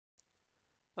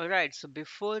Alright, so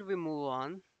before we move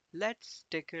on, let's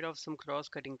take care of some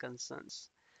cross-cutting concerns.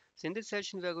 So in this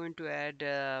session, we are going to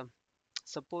add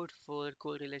support for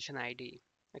correlation ID.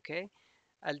 Okay,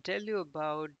 I'll tell you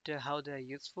about how they are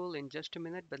useful in just a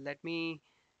minute, but let me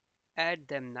add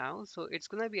them now. So it's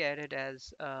gonna be added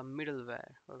as a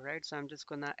middleware. Alright, so I'm just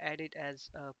gonna add it as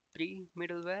a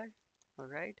pre-middleware.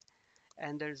 Alright,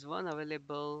 and there's one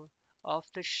available off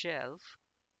the shelf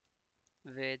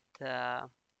with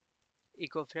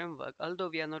Eco framework, although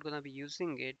we are not going to be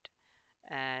using it,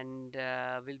 and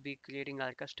we'll be creating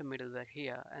our custom middleware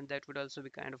here, and that would also be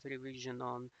kind of a revision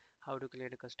on how to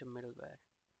create a custom middleware.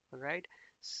 All right,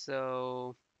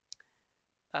 so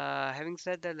having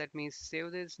said that, let me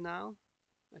save this now.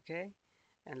 Okay,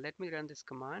 and let me run this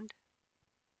command.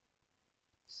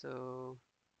 So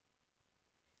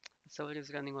the server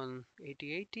is running on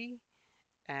 8080,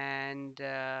 and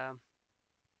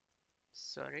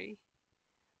sorry,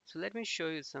 so let me show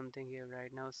you something here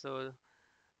right now. So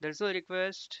there's no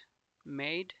request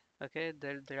made. Okay,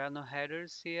 there are no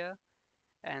headers here,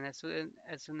 and as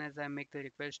soon as I make the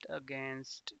request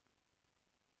against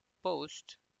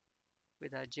post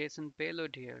with our JSON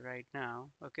payload here right now,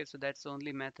 okay, so that's the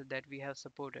only method that we have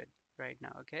supported right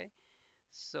now. Okay,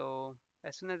 so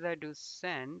as soon as I do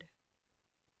send,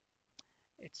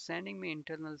 it's sending me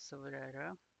internal server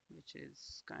error, which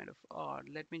is kind of odd.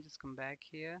 Let me just come back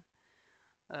here.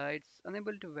 It's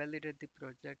unable to validate the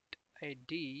project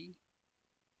ID,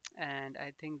 and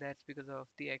I think that's because of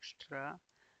the extra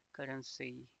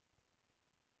currency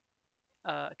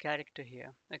character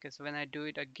here. Okay, so when I do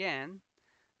it again,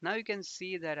 now you can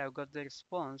see that I've got the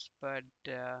response, but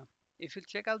if you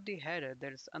check out the header,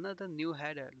 there's another new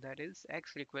header, that is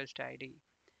X request ID.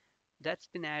 That's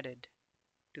been added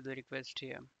to the request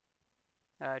here,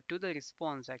 to the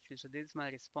response actually. So this is my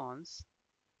response,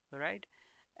 right?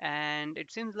 And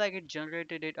it seems like it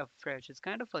generated it afresh. It's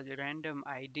kind of a random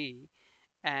ID,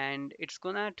 and it's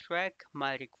gonna track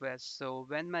my request. So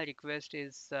when my request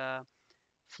is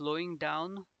flowing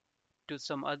down to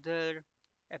some other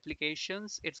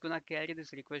applications, it's gonna carry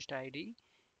this request ID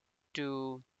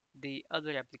to the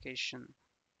other application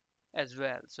as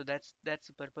well. So that's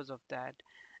the purpose of that.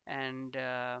 And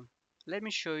let me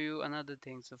show you another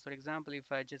thing. So for example, if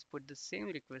I just put the same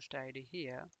request ID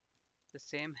here, the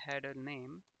same header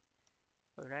name,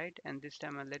 all right, and this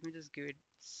time let me just give it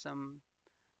some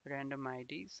random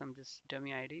ID, some just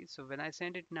dummy ID. So when I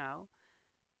send it now,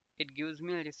 it gives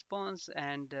me a response,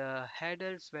 and the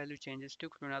header's value changes to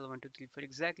Krunal123 for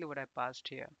exactly what I passed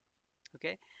here.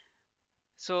 Okay,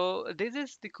 so this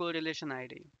is the correlation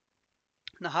ID.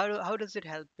 Now, how does it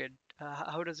help it?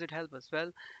 How does it help us?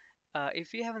 Well,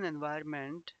 if we have an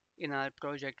environment in our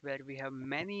project where we have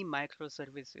many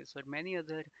microservices or many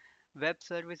other web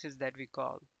services that we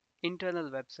call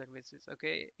internal web services,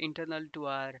 okay, internal to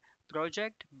our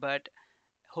project, but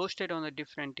hosted on a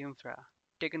different infra,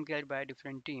 taken care by a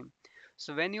different team.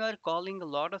 So when you are calling a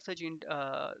lot of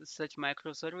such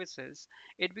microservices,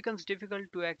 it becomes difficult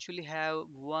to actually have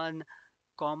one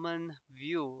common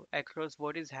view across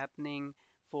what is happening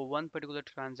for one particular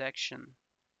transaction.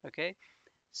 Okay,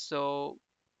 so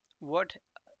what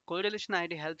correlation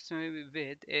ID helps me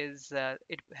with is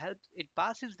it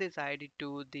passes this ID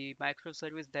to the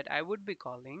microservice that I would be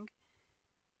calling,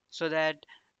 so that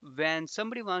when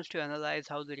somebody wants to analyze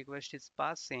how the request is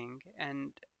passing,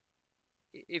 and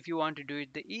if you want to do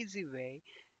it the easy way,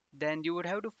 then you would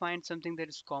have to find something that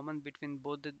is common between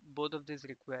both of these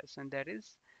requests, and that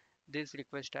is this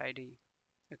request ID.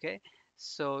 Okay,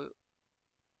 so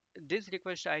this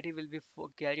request ID will be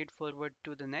carried forward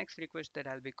to the next request that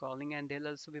I'll be calling, and they'll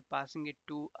also be passing it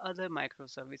to other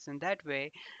microservice. And that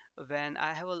way, when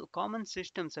I have a common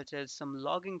system such as some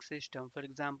logging system, for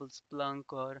example, Splunk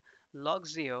or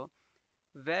Logzio,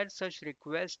 where such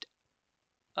request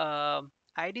uh,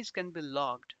 IDs can be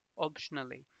logged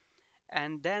optionally,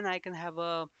 and then I can have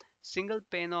a single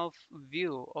pane of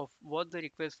view of what the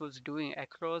request was doing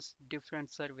across different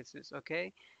services.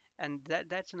 Okay, and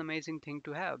that's an amazing thing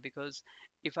to have, because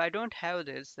if I don't have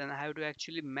this, then I have to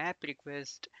actually map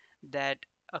request that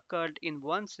occurred in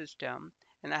one system,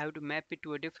 and I have to map it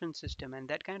to a different system, and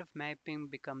that kind of mapping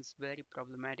becomes very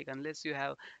problematic unless you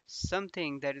have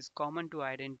something that is common to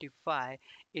identify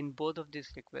in both of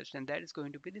these requests, and that is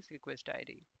going to be this request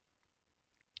ID.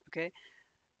 Okay,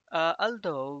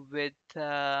 although with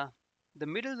the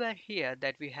middleware here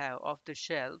that we have off the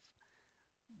shelf,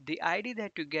 the ID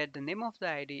that you get, the name of the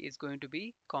ID is going to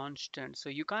be constant. So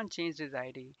you can't change this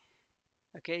ID.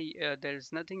 Okay,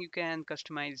 there's nothing you can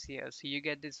customize here. So you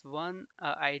get this one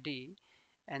ID,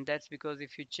 and that's because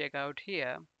if you check out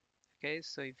here, okay,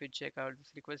 so if you check out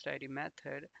this request ID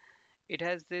method, it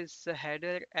has this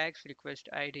header x request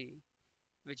ID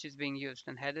which is being used,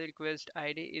 and header request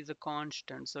ID is a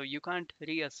constant, so you can't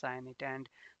reassign it, and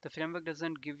the framework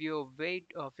doesn't give you a way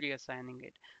of reassigning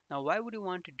it. Now why would you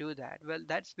want to do that? Well,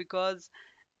 that's because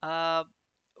uh,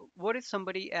 what if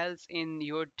somebody else in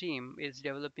your team is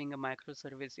developing a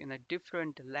microservice in a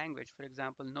different language, for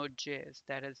example Node.js,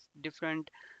 that has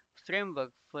different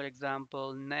framework, for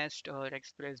example Nest or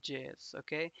Express.js,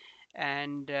 okay,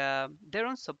 and they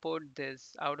don't support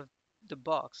this out of the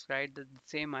box, right, the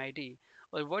same ID.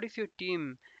 Or what if your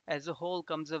team as a whole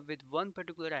comes up with one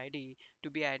particular ID to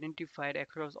be identified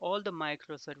across all the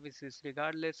microservices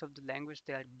regardless of the language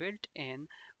they are built in,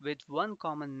 with one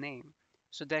common name?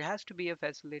 So there has to be a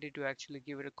facility to actually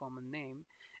give it a common name,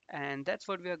 and that's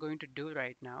what we are going to do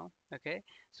right now. Okay,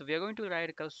 so we are going to write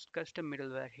a custom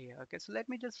middleware here. Okay, so let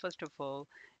me just first of all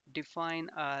define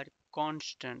our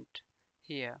constant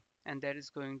here, and that is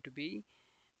going to be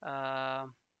uh,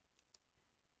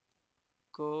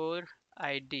 core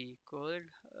ID, core,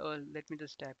 let me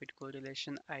just type it,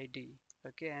 correlation ID.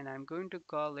 Okay, and I'm going to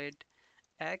call it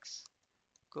X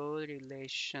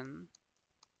correlation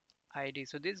ID.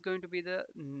 So this is going to be the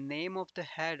name of the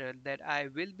header that I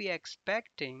will be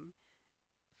expecting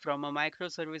from a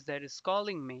microservice that is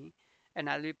calling me, and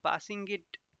I'll be passing it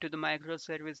to the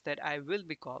microservice that I will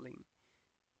be calling.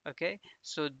 Okay,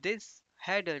 so this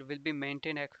header will be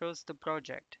maintained across the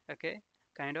project. Okay,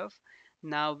 kind of.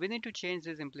 Now we need to change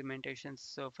these implementations.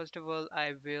 So first of all,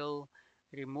 I will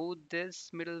remove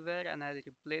this middleware and I'll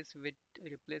replace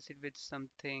it with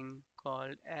something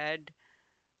called add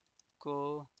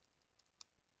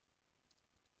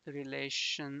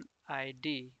relation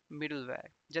ID middleware,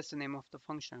 just the name of the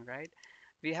function, right?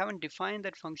 We haven't defined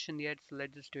that function yet, so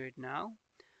let's just do it now.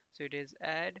 So it is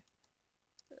add,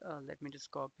 let me just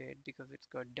copy it because it's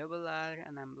got double R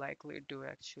and I'm likely to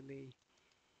actually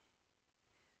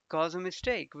cause a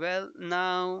mistake. Well,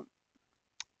 now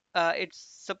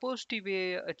it's supposed to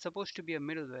be a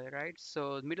middleware, right?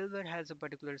 So middleware has a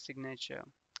particular signature,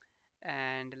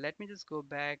 and let me just go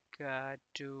back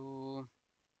to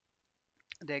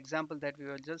the example that we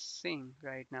were just seeing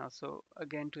right now. So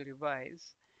again, to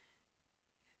revise,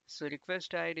 so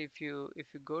request ID, if you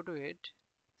go to it,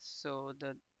 so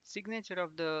the signature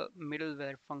of the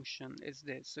middleware function is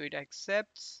this. So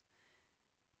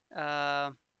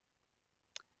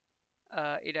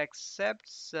uh, it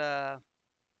accepts a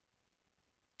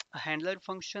handler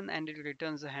function and it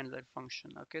returns a handler function.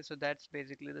 Okay, so that's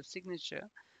basically the signature.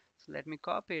 So let me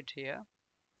copy it here,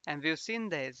 and we've seen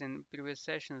this in previous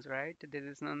sessions, right? This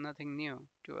is nothing new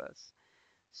to us.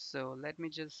 So let me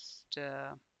just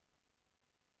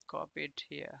copy it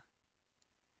here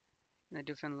in a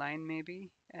different line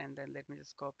maybe, and then let me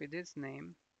just copy this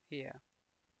name here.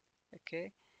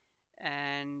 Okay,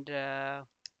 and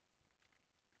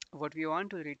what we want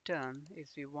to return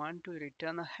is we want to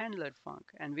return a handler func,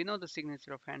 and we know the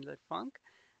signature of handler func.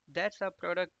 That's our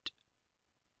product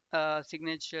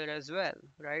signature as well,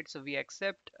 right? So we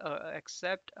accept a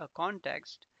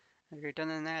context and return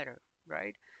an error,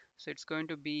 right? So it's going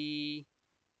to be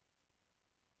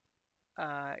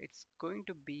a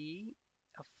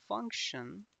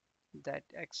function that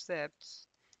accepts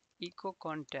echo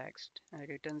context and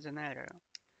returns an error.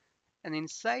 And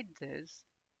inside this,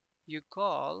 you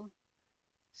call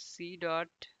c dot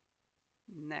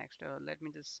next. Let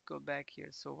me just go back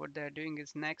here. So what they're doing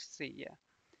is next c, yeah.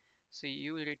 So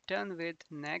you return with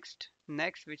next,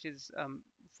 which is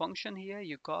function here.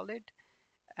 You call it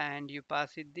and you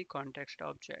pass it the context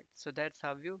object. So that's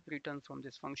how you return from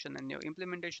this function, and your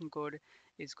implementation code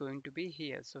is going to be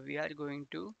here. So we are going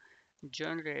to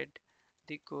generate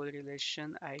the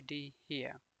correlation ID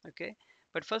here. Okay,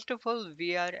 but first of all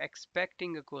we are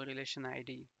expecting a correlation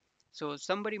ID. So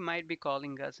somebody might be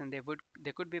calling us and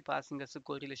they could be passing us a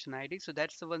correlation ID, so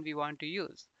that's the one we want to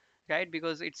use, right?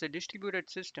 Because it's a distributed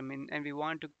system and we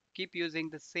want to keep using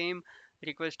the same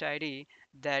request ID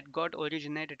that got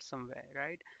originated somewhere,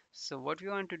 right? So what we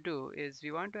want to do is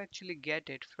we want to actually get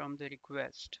it from the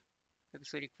request.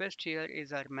 So request here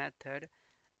is our method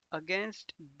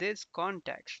against this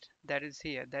context that is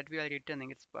here that we are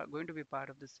returning. It's going to be part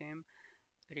of the same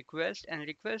request, and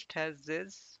request has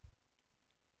this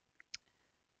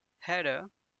header.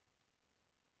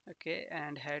 Okay,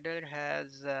 and header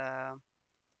has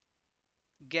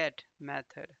get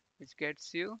method which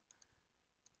gets you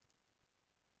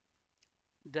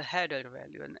the header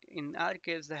value, and in our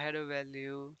case the header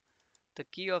value, the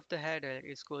key of the header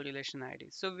is correlation ID.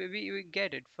 So we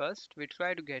get it first, we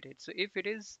try to get it. So if it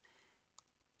is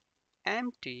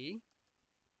empty,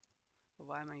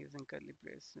 why am I using curly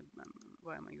braces?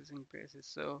 Why am I using braces?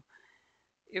 So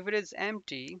if it is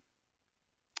empty,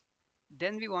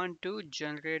 Then we want to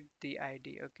generate the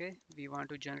ID. Okay, we want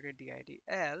to generate the ID.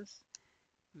 Else,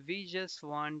 we just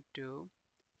want to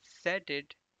set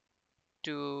it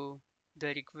to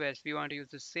the request. We want to use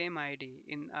the same ID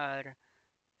in our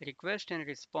request and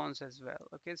response as well.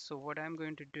 Okay, so what I'm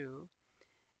going to do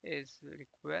is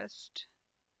request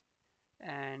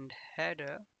and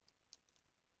header,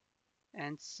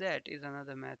 and set is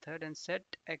another method, and set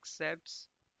accepts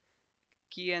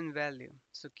key and value.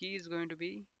 So key is going to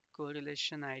be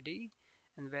correlation ID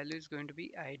and value is going to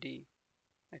be ID.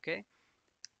 Okay,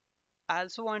 I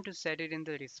also want to set it in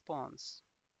the response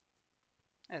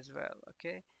as well.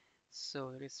 Okay, so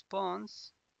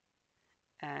response,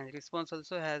 and response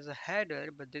also has a header,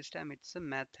 but this time it's a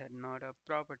method, not a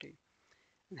property.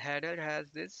 And header has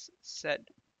this set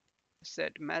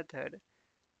method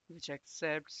which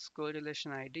accepts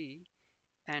correlation ID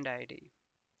and ID.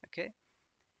 Okay,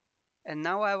 and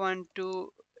now I want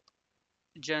to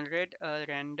generate a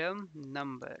random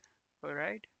number. All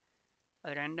right,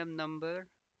 a random number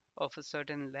of a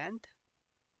certain length.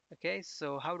 Okay,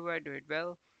 so how do I do it?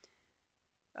 Well,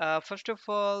 first of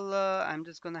all, I'm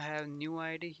just gonna have new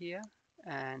ID here,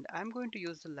 and I'm going to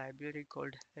use the library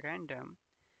called random.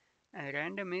 And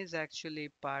random is actually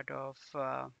part of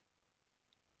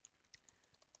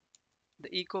the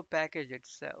echo package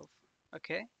itself.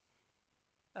 Okay,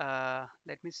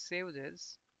 let me save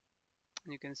this.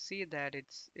 You can see that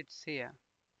it's here,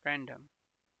 random.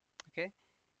 Okay,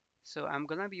 so I'm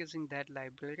gonna be using that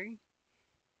library.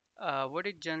 What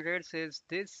it generates is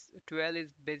this 12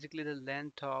 is basically the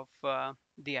length of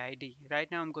the ID.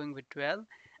 Right now I'm going with 12.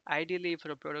 Ideally,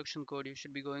 for a production code, you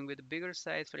should be going with a bigger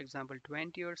size, for example,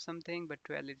 20 or something, but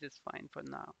 12 is just fine for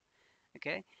now.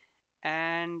 Okay,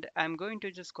 and I'm going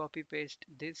to just copy paste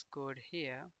this code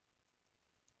here,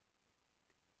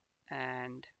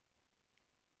 and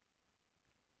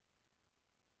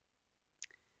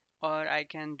or I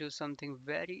can do something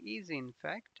very easy. In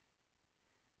fact,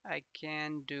 I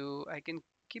can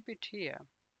keep it here.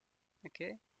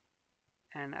 Okay,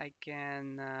 and I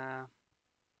can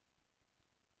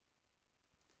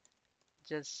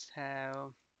just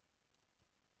have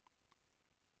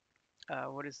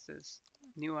what is this,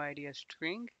 new idea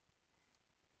string,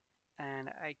 and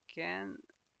I can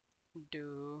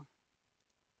do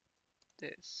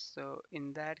this. So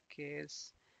in that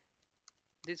case,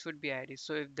 this would be ID.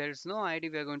 So if there's no ID,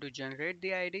 we are going to generate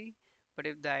the ID. But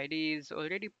if the ID is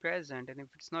already present and if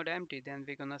it's not empty, then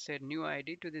we're gonna set new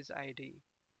ID to this ID.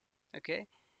 Okay,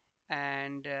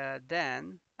 and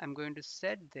then I'm going to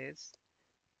set this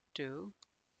to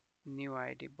new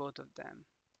ID, both of them.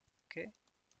 Okay,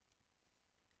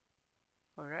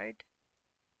 all right,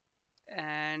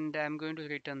 and I'm going to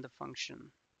return the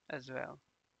function as well.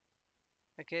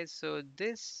 Okay, so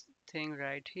this thing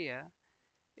right here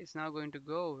is now going to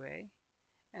go away,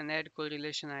 and add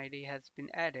correlation ID has been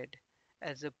added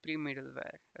as a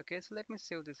pre-middleware. Okay, so let me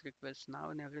save this request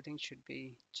now and everything should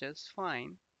be just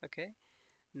fine. Okay,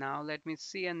 now let me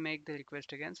see and make the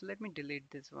request again. So let me delete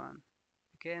this one.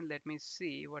 Okay, and let me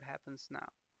see what happens now.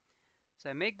 So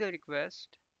I make the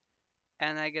request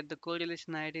and I get the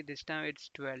correlation ID. This time it's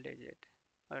 12 digit.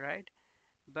 All right,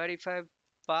 but if I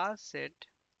pass it,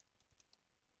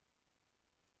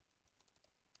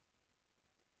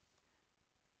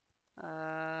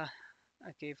 uh,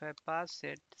 okay, if I pass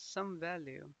it some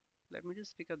value, let me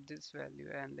just pick up this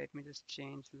value and let me just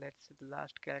change, let's say the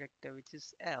last character, which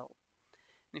is L.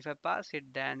 And if I pass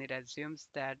it, then it assumes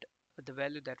that the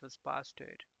value that was passed to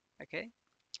it. Okay.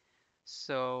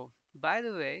 So by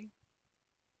the way,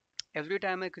 every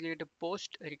time I create a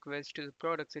post request to the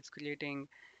products, it's creating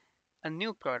a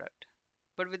new product,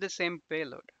 but with the same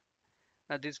payload.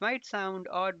 Now this might sound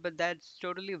odd, but that's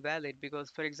totally valid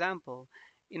because, for example,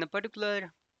 in a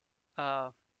particular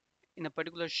uh, in a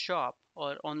particular shop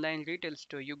or online retail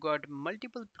store, you got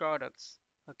multiple products,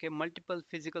 okay, multiple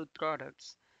physical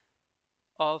products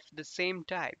of the same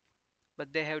type,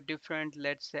 but they have different,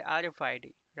 let's say,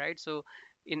 RFID, right? So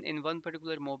in one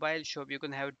particular mobile shop, you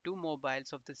can have two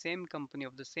mobiles of the same company,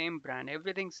 of the same brand,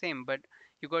 everything same, but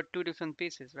you got two different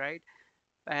pieces, right?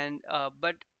 And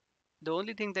but the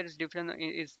only thing that is different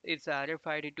is the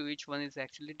RFID to each one is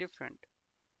actually different,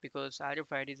 because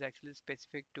RFID is actually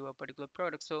specific to a particular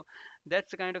product. So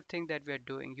that's the kind of thing that we're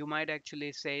doing. You might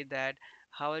actually say that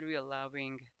how are we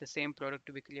allowing the same product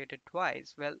to be created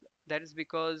twice? Well, that is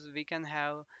because we can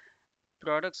have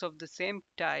products of the same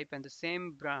type and the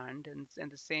same brand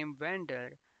and the same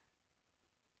vendor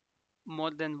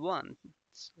more than once,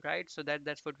 right? So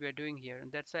that's what we are doing here.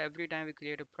 And that's why every time we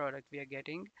create a product, we are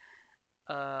getting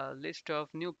a list of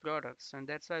new products. And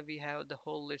that's why we have the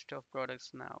whole list of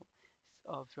products now.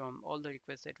 from all the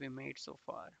requests that we made so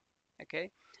far.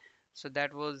 Okay, so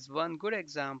that was one good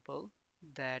example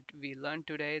that we learned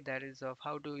today, that is of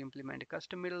how to implement a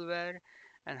custom middleware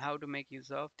and how to make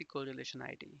use of the correlation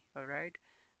ID. All right,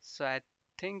 so I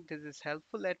think this is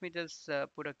helpful. Let me just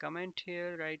put a comment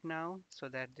here right now so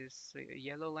that this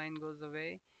yellow line goes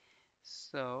away.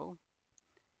 So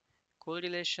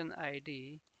correlation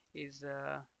ID is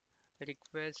a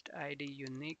request ID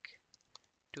unique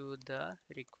to the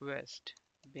request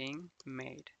being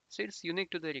made. So it's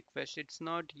unique to the request. It's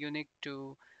not unique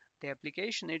to the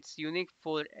application. It's unique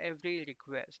for every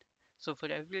request. So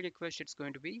for every request, it's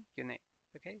going to be unique.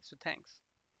 Okay, so thanks.